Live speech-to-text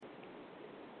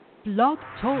Blog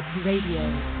Talk Radio.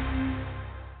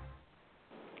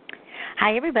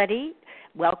 Hi, everybody.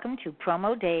 Welcome to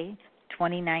Promo Day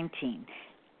 2019.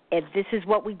 This is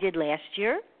what we did last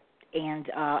year. And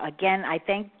again, I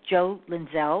thank Joe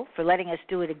Linzel for letting us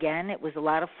do it again. It was a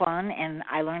lot of fun, and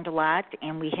I learned a lot.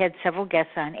 And we had several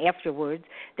guests on afterwards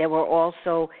that were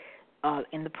also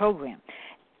in the program.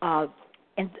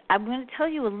 And I'm going to tell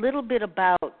you a little bit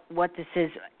about what this is.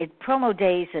 Promo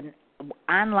Day is an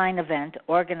online event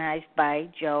organized by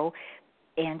Joe,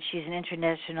 and she's an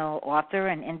international author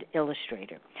and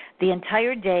illustrator. The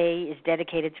entire day is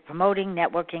dedicated to promoting,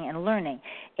 networking, and learning.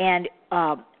 And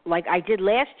like I did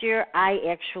last year, I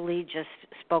actually just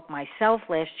spoke myself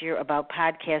last year about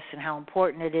podcasts and how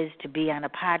important it is to be on a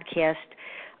podcast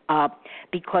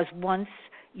because once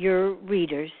your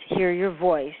readers hear your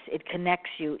voice, it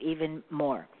connects you even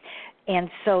more. And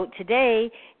so today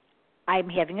I'm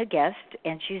having a guest,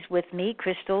 and she's with me,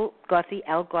 Crystal Gauthier,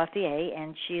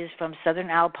 and she is from Southern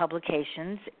Owl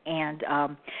Publications. And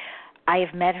I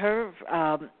have met her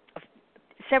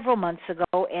several months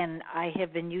ago, and I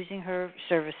have been using her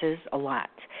services a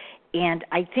lot. And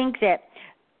I think that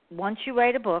once you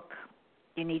write a book,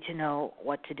 you need to know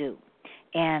what to do.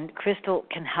 And Crystal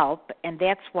can help, and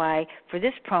that's why for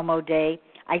this promo day,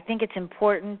 I think it's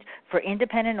important for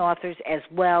independent authors as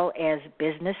well as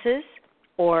businesses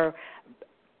or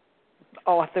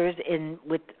authors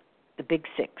with the big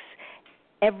six.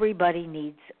 Everybody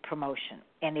needs promotion.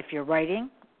 And if you're writing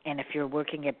and if you're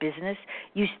working at business,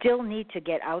 you still need to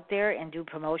get out there and do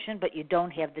promotion, but you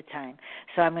don't have the time.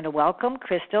 So I'm going to welcome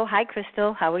Crystal. Hi,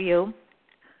 Crystal. How are you?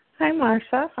 Hi,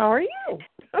 Marsha. How are you?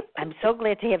 I'm so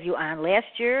glad to have you on. Last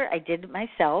year I did it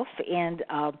myself, and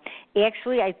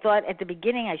actually I thought at the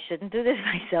beginning I shouldn't do this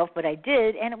myself, but I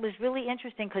did, and it was really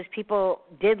interesting because people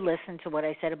did listen to what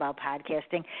I said about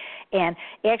podcasting. And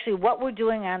actually what we're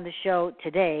doing on the show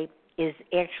today is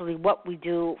actually what we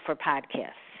do for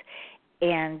podcasts.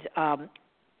 And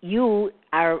you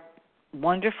are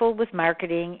wonderful with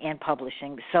marketing and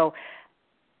publishing. So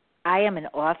I am an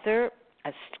author,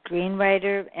 a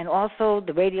screenwriter, and also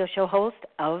the radio show host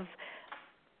of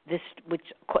this, which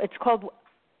it's called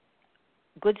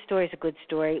Good Story is a Good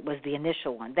Story, was the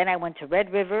initial one. Then I went to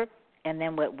Red River, and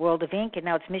then went World of Ink, and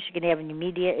now it's Michigan Avenue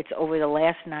Media. It's over the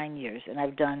last 9 years, and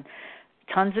I've done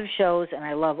tons of shows, and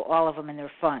I love all of them, and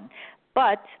they're fun.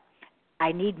 But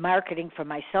I need marketing for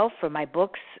myself, for my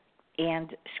books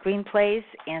and screenplays,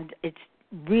 and it's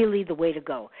really the way to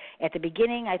go. At the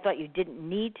beginning, I thought you didn't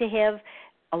need to have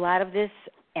a lot of this,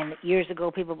 and years ago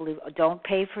people believe don't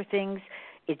pay for things.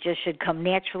 It just should come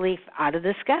naturally out of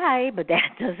the sky, but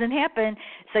that doesn't happen.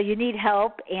 So you need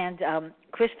help, and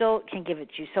Crystal can give it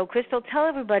to you. So Crystal, tell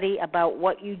everybody about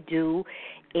what you do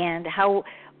and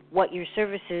what your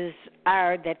services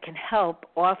are that can help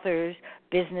authors,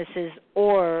 businesses,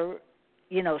 or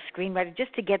screenwriters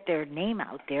just to get their name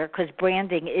out there, because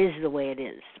branding is the way it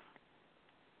is.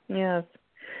 Yes.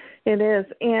 It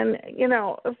is. And,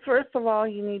 first of all,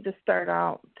 you need to start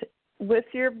out with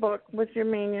your book, with your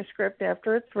manuscript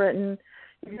after it's written.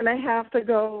 You're going to have to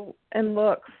go and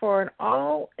look for an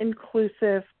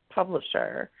all-inclusive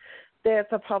publisher.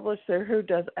 That's a publisher who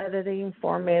does editing,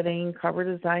 formatting, cover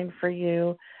design for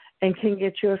you, and can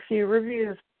get you a few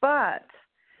reviews. But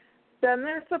then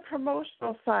there's the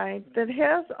promotional side that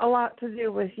has a lot to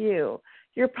do with you.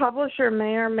 Your publisher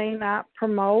may or may not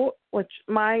promote, which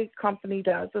my company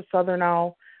does, the Southern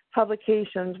Owl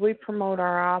Publications. We promote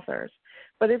our authors.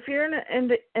 But if you're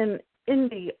an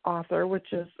indie author,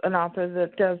 which is an author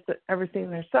that does everything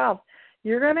themselves,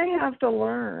 you're going to have to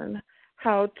learn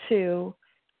how to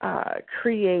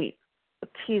create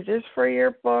teasers for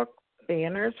your book,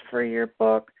 banners for your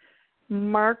book,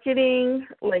 marketing.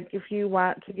 Like if you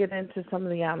want to get into some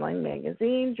of the online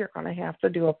magazines, you're going to have to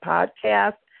do a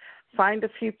podcast. Find a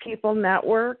few people,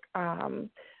 network.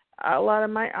 A lot of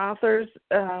my authors,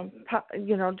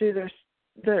 do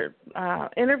their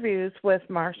interviews with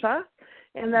Marsha,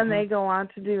 and then they go on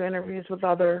to do interviews with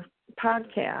other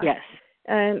podcasts. Yes.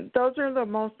 And those are the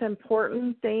most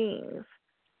important things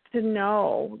to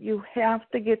know. You have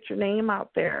to get your name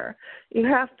out there. You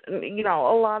have to,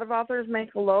 a lot of authors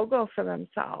make a logo for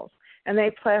themselves, and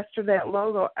they plaster that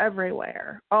logo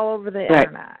everywhere, all over the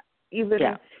internet. Even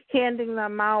handing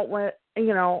them out with,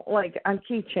 like on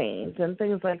keychains and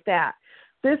things like that.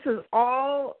 This is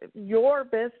all your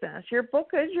business. Your book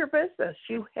is your business.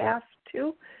 You have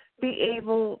to be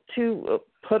able to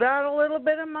put out a little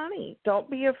bit of money.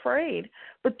 Don't be afraid,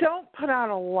 but don't put out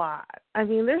a lot. I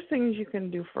mean, there's things you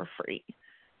can do for free.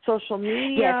 Social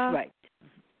media. Yes, right.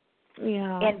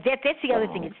 Yeah. And that's the other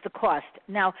thing. It's the cost.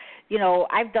 Now,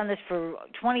 I've done this for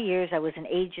 20 years. I was an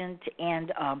agent,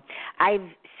 and I've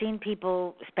seen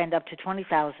people spend up to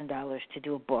 $20,000 to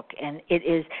do a book, and it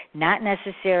is not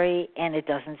necessary, and it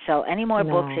doesn't sell any more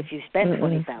books if you spend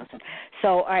 $20,000. So,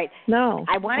 all right. No.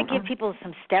 I want to give people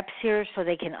some steps here so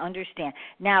they can understand.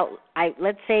 Now,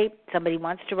 let's say somebody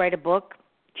wants to write a book,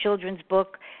 children's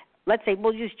book. Let's say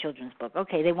we'll use children's book.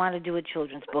 Okay, they want to do a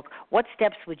children's book. What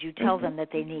steps would you tell them that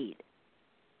they need?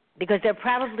 Because they're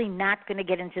probably not going to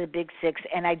get into the big six,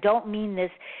 and I don't mean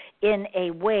this in a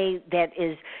way that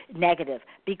is negative,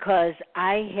 because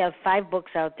I have 5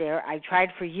 books out there. I tried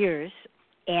for years,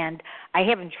 and I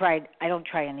don't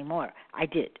try anymore. I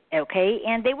did, okay?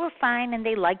 And they were fine, and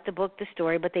they liked the book, the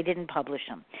story, but they didn't publish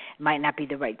them. It might not be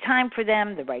the right time for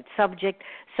them, the right subject,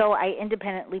 so I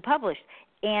independently published.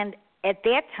 And at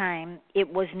that time,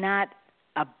 it was not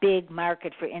a big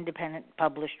market for independent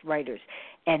published writers,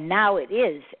 and now it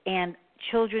is. And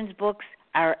children's books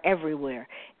are everywhere.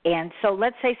 And so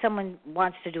let's say someone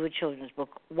wants to do a children's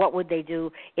book. What would they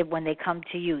do when they come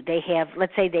to you? They have,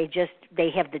 let's say they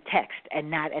have the text and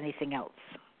not anything else.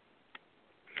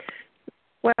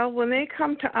 Well, when they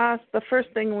come to us, the first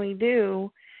thing we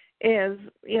do is,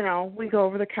 we go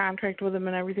over the contract with them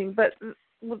and everything. But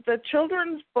the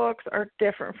children's books are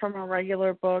different from a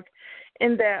regular book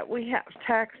in that we have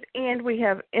text and we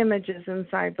have images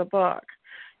inside the book.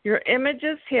 Your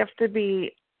images have to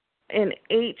be in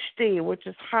HD, which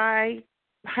is highly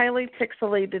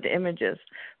pixelated images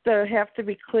that have to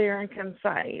be clear and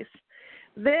concise.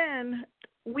 Then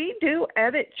we do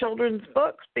edit children's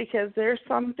books because there's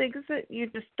some things that you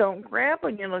just don't grab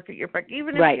when you look at your book.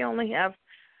 Even if you only have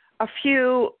a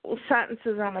few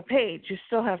sentences on a page, you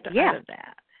still have to edit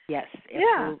that. Yes. Absolutely.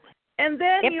 Yeah. And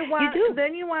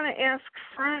then you want to ask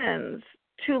friends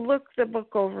to look the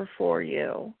book over for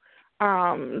you.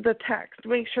 The text.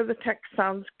 Make sure the text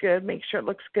sounds good. Make sure it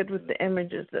looks good with the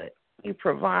images that you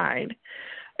provide.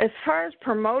 As far as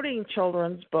promoting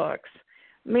children's books,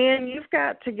 man, you've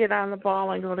got to get on the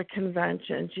ball and go to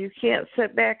conventions. You can't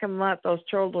sit back and let those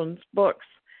children's books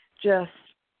just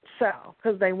sell,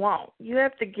 because they won't. You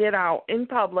have to get out in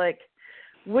public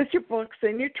with your books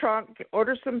in your trunk,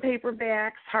 order some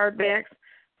paperbacks, hardbacks,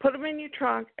 put them in your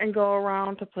trunk, and go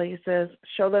around to places,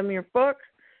 show them your book,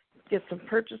 get some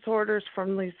purchase orders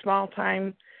from these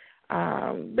small-time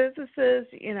businesses,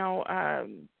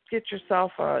 get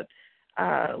yourself a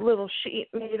little sheet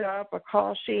made up, a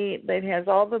call sheet that has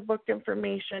all the book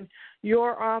information,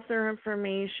 your author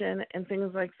information, and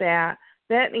things like that.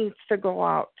 That needs to go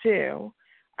out too.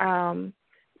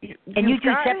 You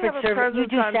do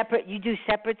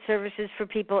separate services for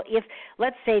people. If,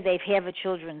 let's say, they have a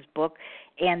children's book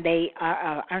and they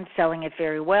aren't selling it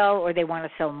very well, or they want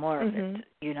to sell more of it,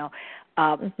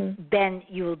 then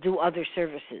you will do other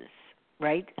services,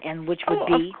 right? And which would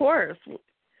be? Of course.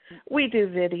 We do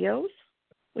videos.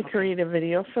 We create a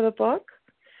video for the book.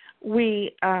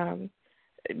 We do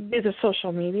the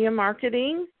social media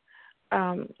marketing.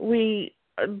 We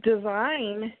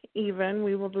design, we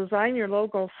will design your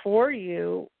logo for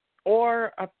you,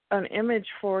 or an image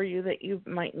for you that you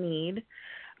might need.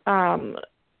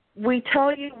 We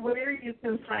tell you where you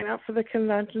can sign up for the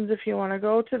conventions if you want to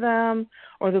go to them,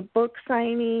 or the book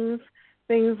signings,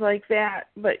 things like that.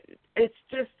 But it's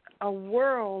just a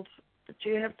world that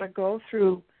you have to go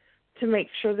through to make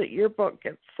sure that your book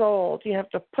gets sold. You have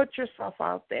to put yourself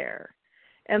out there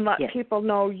and let people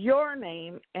know your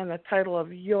name and the title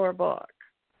of your book.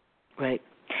 Right.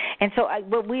 And so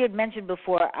what we had mentioned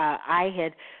before, I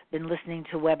had been listening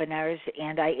to webinars,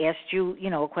 and I asked you,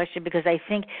 a question, because I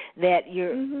think that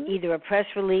you're either a press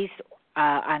release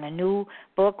on a new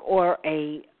book or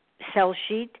a sell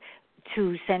sheet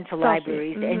to send to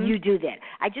libraries, and you do that.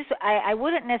 I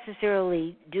wouldn't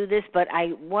necessarily do this, but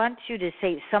I want you to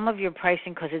say some of your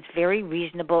pricing, because it's very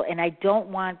reasonable, and I don't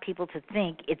want people to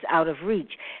think it's out of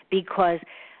reach, because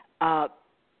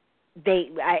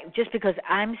just because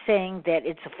I'm saying that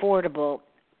it's affordable,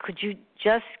 could you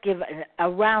just give a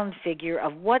round figure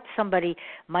of what somebody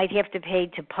might have to pay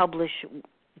to publish,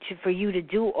 for you to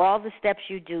do all the steps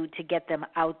you do to get them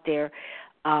out there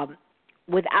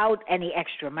without any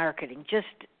extra marketing, just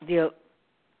the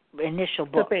initial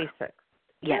book? The basics.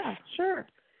 Yes. Yeah, sure.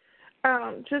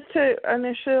 Just to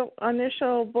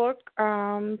initial book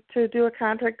to do a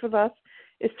contract with us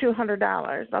is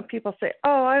 $200. Now people say,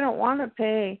 "Oh, I don't want to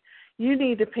pay. You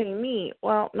need to pay me."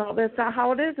 Well, no, that's not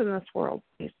how it is in this world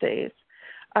these days.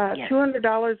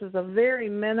 $200 is a very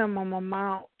minimum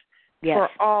amount for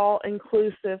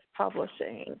all-inclusive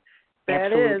publishing.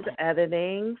 That is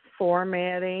editing,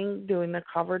 formatting, doing the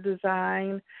cover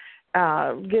design,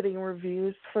 getting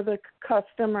reviews for the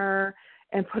customer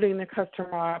and putting the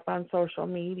customer up on social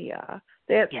media.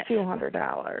 That's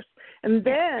 $200. And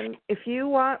then if you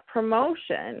want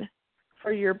promotion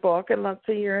for your book, and let's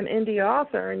say you're an indie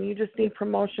author and you just need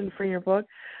promotion for your book,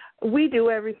 we do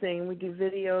everything. We do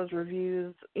videos,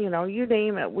 reviews, you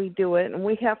name it, we do it. And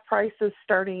we have prices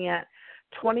starting at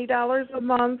 $20 a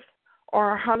month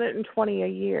or $120 a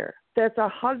year. That's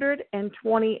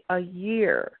 $120 a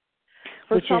year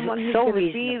for which someone is who's so going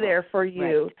to be there for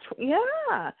you. Right.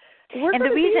 Yeah. And the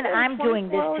reason I'm doing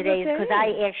this today is because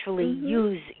I actually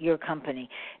use your company,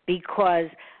 because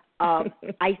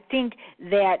I think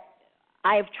that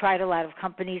I've tried a lot of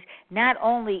companies. Not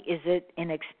only is it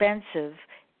inexpensive,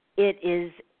 it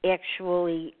is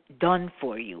actually done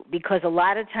for you, because a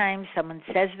lot of times someone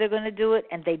says they're going to do it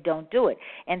and they don't do it.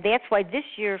 And that's why this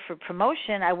year for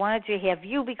promotion I wanted to have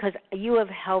you, because you have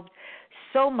helped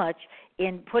so much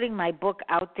in putting my book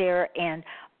out there, and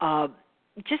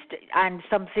just on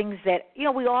some things that,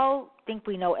 we all think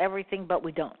we know everything, but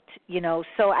we don't,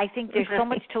 So I think there's so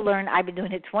much to learn. I've been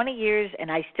doing it 20 years,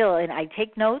 and I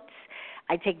take notes.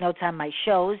 I take notes on my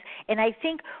shows. And I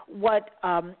think what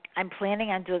I'm planning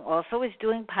on doing also is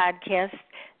doing podcasts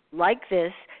like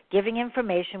this, giving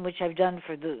information, which I've done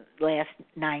for the last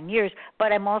 9 years,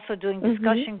 but I'm also doing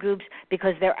discussion groups,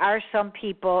 because there are some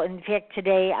people. In fact,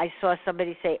 today I saw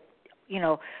somebody say,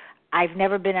 I've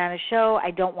never been on a show.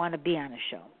 I don't want to be on a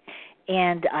show,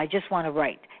 and I just want to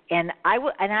write. And I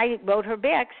wrote her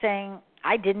back saying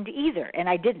I didn't either, and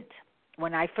I didn't.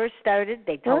 When I first started,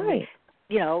 they told me,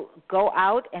 go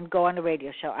out and go on a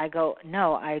radio show. I go,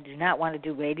 no, I do not want to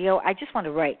do radio. I just want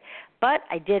to write. But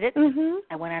I did it.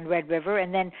 I went on Red River,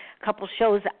 and then a couple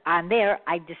shows on there,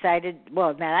 I decided,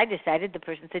 the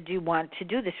person said, do you want to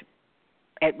do this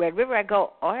at Red River? I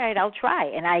go, all right, I'll try.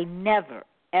 And I never,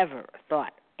 ever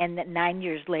thought. And 9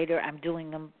 years later, I'm doing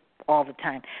them all the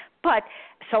time. But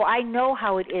so I know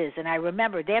how it is, and I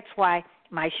remember that's why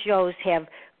my shows have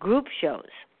group shows.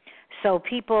 So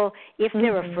people, if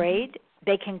they're afraid,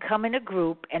 they can come in a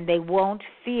group and they won't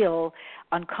feel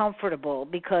uncomfortable,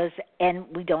 and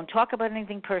we don't talk about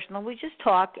anything personal. We just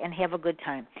talk and have a good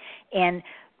time. And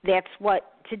that's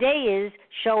what today is,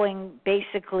 showing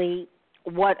basically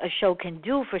what a show can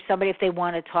do for somebody if they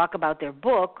want to talk about their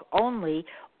book only,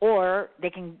 or they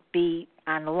can be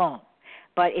on the loan.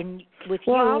 But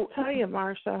I'll tell you,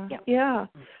 Marsha. Yeah.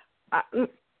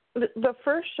 The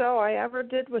first show I ever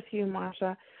did with you,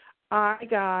 Marsha, I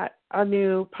got a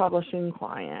new publishing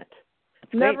client.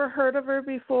 Never heard of her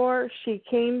before. She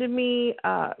came to me.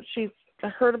 She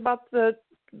heard about the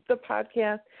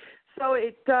podcast. So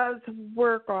it does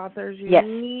work, authors. You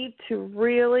need to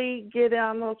really get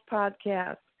on those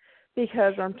podcasts,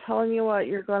 because I'm telling you what,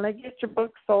 you're going to get your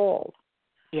book sold.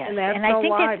 Yes, and that's I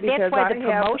think that's why the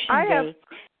promotion day.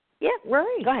 Yeah,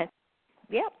 right. Go ahead.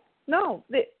 Yeah. No,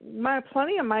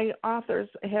 plenty of my authors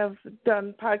have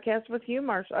done podcasts with you,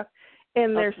 Marsha,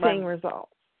 and they're seeing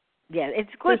results. Yeah, it's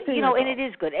good, and it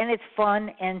is good, and it's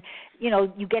fun, and,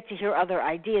 you get to hear other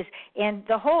ideas. And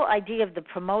the whole idea of the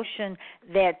promotion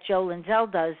that Joe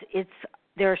Linzell does,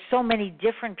 there are so many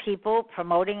different people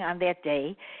promoting on that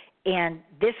day, and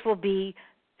this will be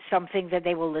something that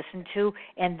they will listen to,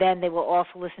 and then they will also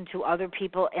listen to other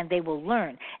people, and they will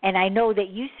learn. And I know that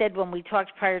you said when we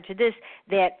talked prior to this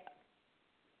that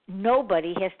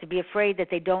nobody has to be afraid that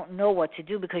they don't know what to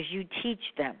do, because you teach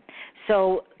them.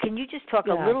 So can you just talk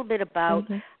a little bit about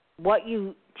what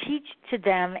you teach to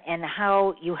them and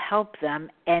how you help them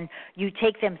and you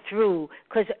take them through,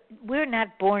 because we're not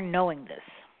born knowing this.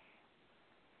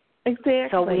 Exactly.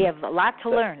 So we have a lot to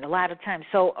learn a lot of times.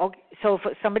 So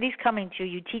if somebody's coming to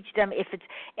you, you teach them.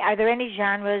 Are there any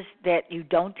genres that you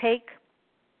don't take?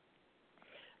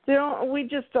 We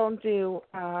just don't do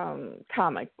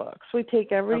comic books. We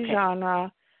take every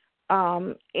genre,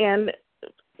 and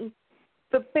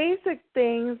the basic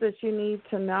things that you need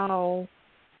to know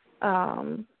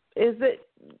is that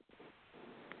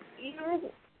you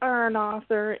are an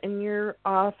author, and your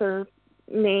author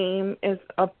name is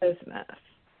a business.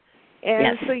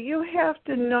 And so you have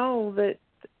to know that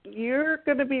you're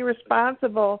going to be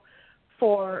responsible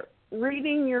for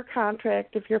reading your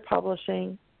contract if you're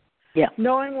publishing,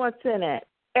 knowing what's in it.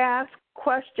 Ask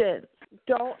questions.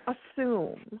 Don't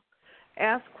assume.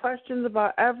 Ask questions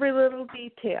about every little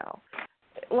detail.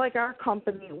 Like our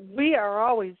company, we are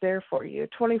always there for you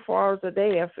 24 hours a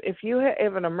day. If you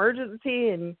have an emergency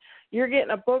and you're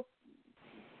getting a book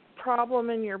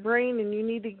problem in your brain and you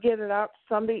need to get it out to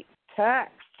somebody,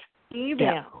 text.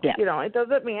 Email. It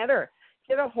doesn't matter.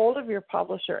 Get a hold of your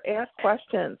publisher. Ask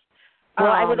questions. Well,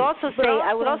 I would also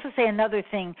say another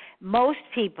thing. Most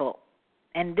people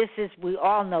and we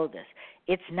all know this,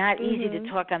 it's not easy to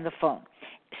talk on the phone.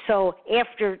 So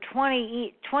after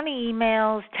 20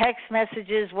 emails, text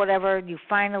messages, whatever, you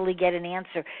finally get an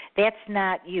answer. That's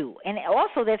not you. And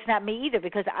also that's not me either,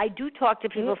 because I do talk to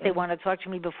people if they want to talk to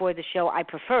me before the show. I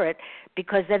prefer it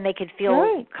because then they can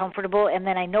feel comfortable and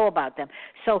then I know about them.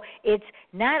 So it's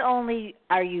not only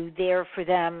are you there for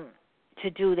them to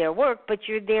do their work, but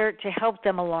you're there to help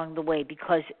them along the way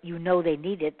because you know they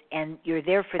need it and you're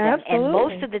there for them. Absolutely. And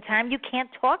most of the time you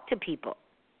can't talk to people.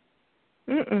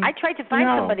 I tried to find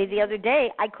somebody the other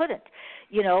day. I couldn't.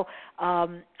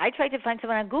 I tried to find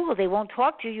someone on Google. They won't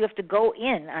talk to you. You have to go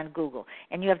in on Google,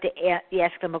 and you have to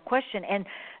ask them a question. And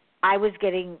I was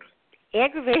getting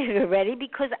aggravated already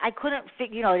because I couldn't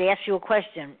figure, they ask you a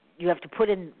question. You have to put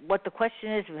in what the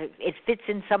question is. It fits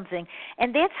in something.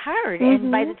 And that's hard.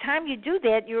 And by the time you do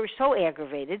that, you're so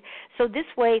aggravated. So this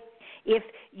way, if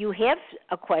you have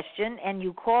a question and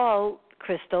you call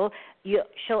Crystal,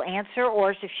 she'll answer,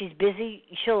 or if she's busy,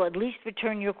 she'll at least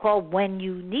return your call when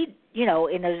you need,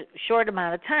 in a short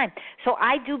amount of time. So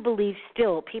I do believe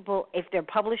still people, if they're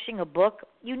publishing a book,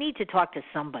 you need to talk to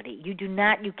somebody. You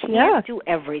can't do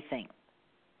everything.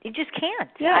 You just can't.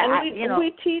 Yeah,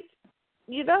 we teach,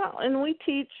 and we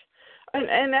teach,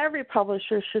 and every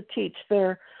publisher should teach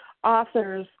their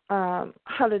authors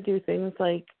how to do things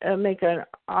like make an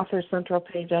author central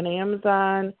page on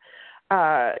Amazon,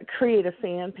 create a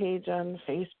fan page on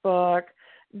Facebook,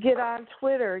 get on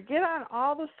Twitter, get on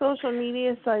all the social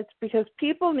media sites because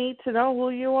people need to know who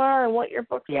you are and what your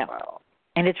book's about.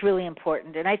 And it's really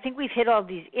important. And I think we've hit all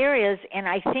these areas, and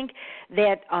I think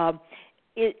that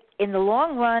in the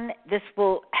long run, this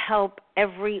will help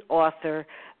every author,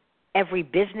 every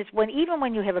business. Even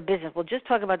when you have a business, we'll just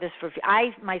talk about this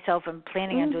I myself am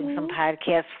planning on doing some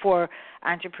podcasts for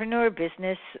entrepreneur,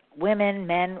 business, women,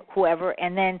 men, whoever,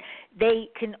 and then they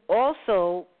can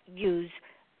also use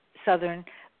Southern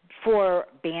for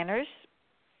banners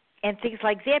and things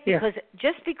like that because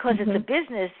just because it's a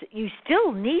business, you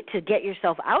still need to get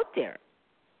yourself out there.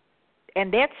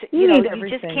 And that's, you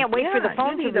just can't wait for the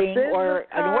phone to ring or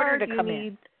an order to come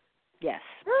in. Yes.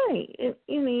 Right.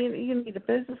 You need a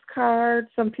business card.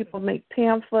 Some people make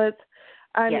pamphlets.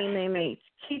 I mean, they make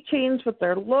keychains with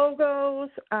their logos.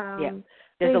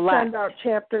 They send out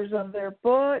chapters of their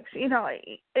books.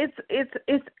 It's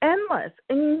endless,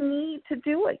 and you need to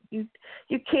do it. You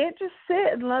can't just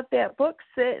sit and let that book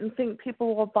sit and think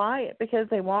people will buy it because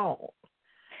they won't.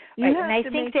 Right, and I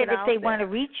think that if they want to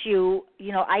reach you,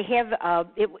 I have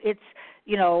it's.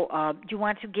 Do you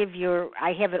want to give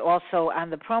I have it also on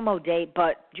the promo day,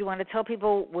 but do you want to tell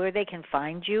people where they can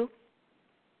find you?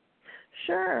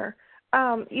 Sure.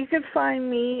 You can find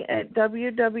me at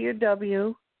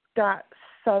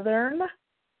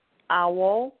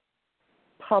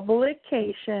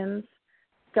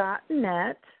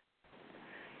www.southernowlpublications.net.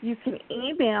 You can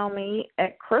email me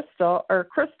at Crystal at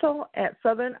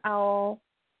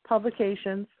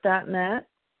southernowlpublications.net.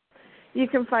 You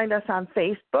can find us on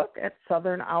Facebook at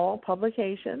Southern Owl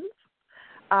Publications.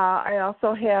 I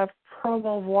also have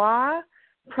Promouvoir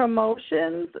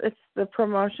Promotions. It's the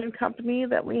promotion company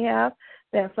that we have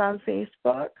that's on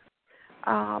Facebook.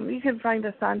 You can find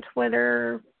us on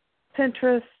Twitter,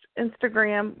 Pinterest,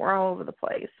 Instagram. We're all over the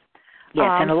place. Yes,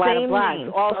 and a lot of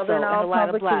blogs also, and a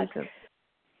lot of blogs.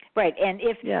 Right, and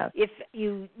if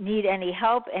you need any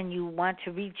help and you want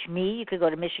to reach me, you could go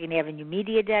to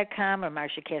MichiganAvenueMedia.com or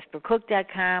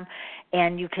MarshaCasperCook.com,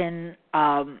 and you can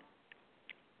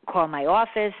call my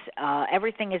office.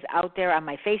 Everything is out there on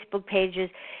my Facebook pages,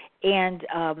 and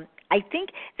I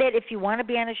think that if you want to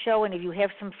be on a show and if you have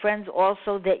some friends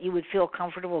also that you would feel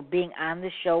comfortable being on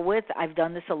the show with, I've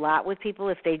done this a lot with people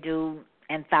if they do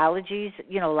anthologies.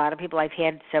 A lot of people, I've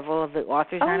had several of the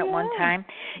authors on at one time.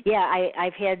 Yeah,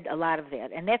 I've had a lot of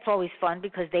that. And that's always fun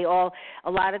because a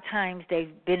lot of times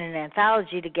they've been in an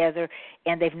anthology together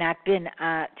and they've not been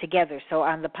together. So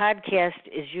on the podcast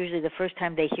is usually the first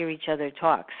time they hear each other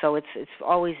talk. So it's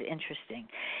always interesting.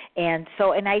 And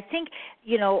I think,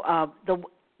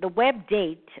 the web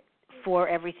date for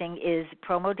everything is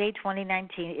Promo Day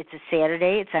 2019. It's a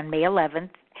Saturday. It's on May 11th.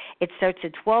 It starts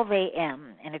at 12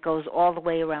 a.m., and it goes all the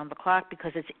way around the clock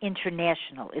because it's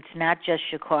international. It's not just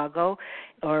Chicago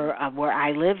or where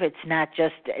I live. It's not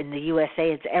just in the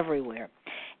USA. It's everywhere.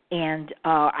 And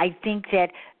I think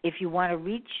that if you want to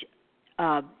reach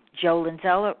Joe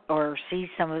Linzell or see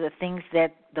some of the things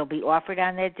that they'll be offered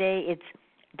on that day, it's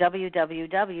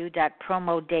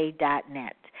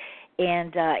www.promoday.net.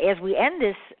 And as we end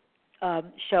this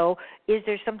show, is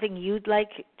there something you'd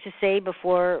like to say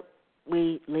before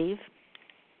we leave?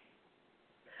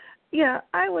 Yeah,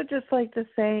 I would just like to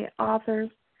say, authors,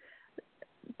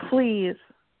 please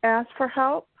ask for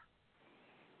help,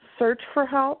 search for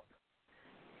help,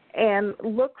 and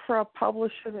look for a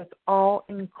publisher that's all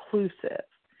inclusive,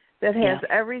 that has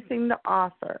everything to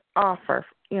offer.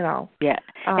 Yeah,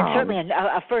 and certainly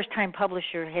a first-time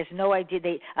publisher has no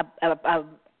idea.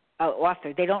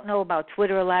 Author, they don't know about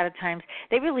Twitter a lot of times.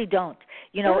 They really don't,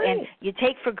 Right. And you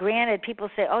take for granted, people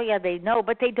say, oh yeah, they know,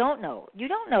 but they don't know. You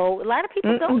don't know. A lot of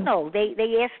people don't know. They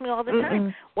ask me all the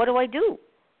time, what do I do?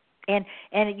 And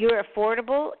you're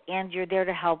affordable, and you're there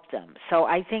to help them. So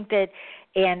I think that,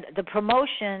 and the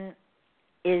promotion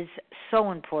is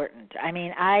so important. I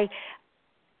mean, I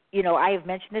have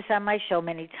mentioned this on my show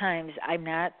many times.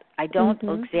 I don't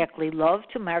exactly love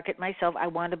to market myself. I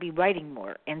want to be writing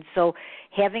more. And so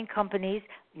having companies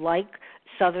like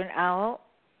Southern Owl,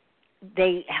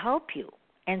 they help you.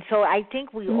 And so I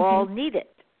think we all need it.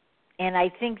 And I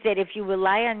think that if you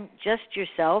rely on just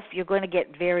yourself, you're going to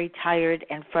get very tired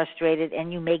and frustrated,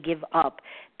 and you may give up,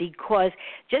 because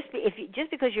just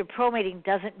because you're promoting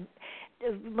doesn't.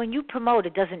 When you promote,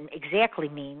 it doesn't exactly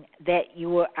mean that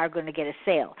you are going to get a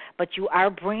sale, but you are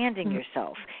branding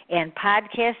yourself. And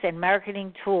podcasts and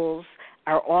marketing tools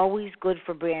are always good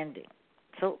for branding.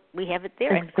 So we have it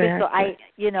there. Exactly. And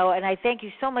Crystal, and I thank you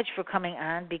so much for coming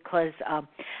on, because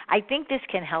I think this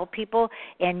can help people,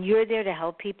 and you're there to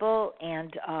help people.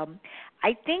 And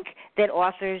I think that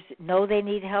authors know they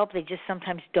need help. They just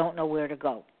sometimes don't know where to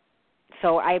go.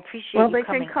 So I appreciate you coming on.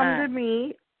 Well, they can come to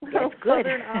me. That's good.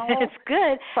 It's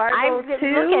good.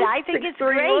 I think it's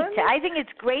great. I think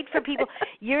it's great for people.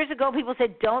 Years ago, people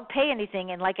said, don't pay anything.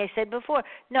 And like I said before,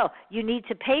 no, you need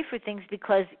to pay for things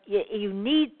because you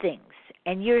need things.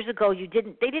 And years ago,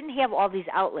 they didn't have all these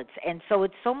outlets. And so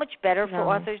it's so much better for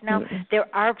authors now. There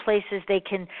are places they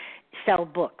can sell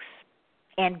books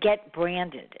and get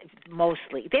branded,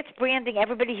 mostly. That's branding.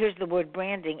 Everybody hears the word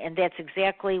branding, and that's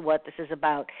exactly what this is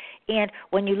about. And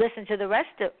when you listen to the rest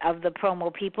of the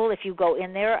promo people, if you go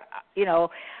in there, to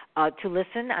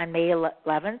listen on May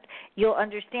 11th, you'll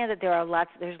understand that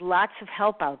there's lots of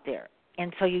help out there.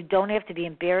 And so you don't have to be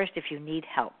embarrassed if you need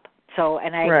help. So,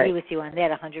 and I agree with you on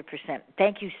that 100%.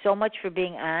 Thank you so much for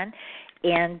being on,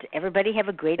 and everybody have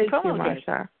a great promo day.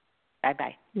 Marsha.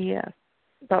 Bye-bye. Yes.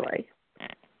 Bye-bye.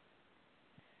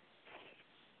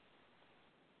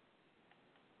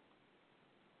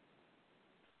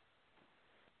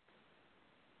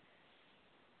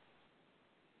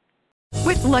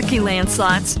 With Lucky Land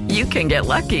Slots, you can get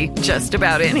lucky just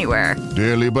about anywhere.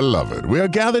 Dearly beloved, we are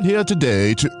gathered here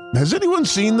today to... Has anyone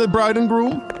seen the bride and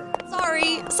groom?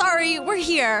 Sorry, we're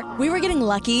here. We were getting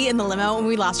lucky in the limo and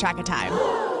we lost track of time.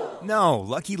 No,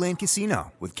 Lucky Land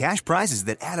Casino, with cash prizes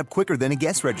that add up quicker than a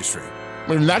guest registry.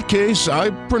 In that case,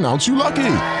 I pronounce you lucky.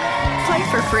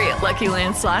 Play for free at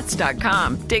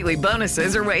LuckyLandSlots.com. Daily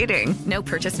bonuses are waiting. No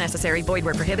purchase necessary. Void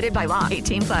where prohibited by law.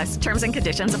 18+. Terms and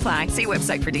conditions apply. See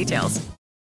website for details.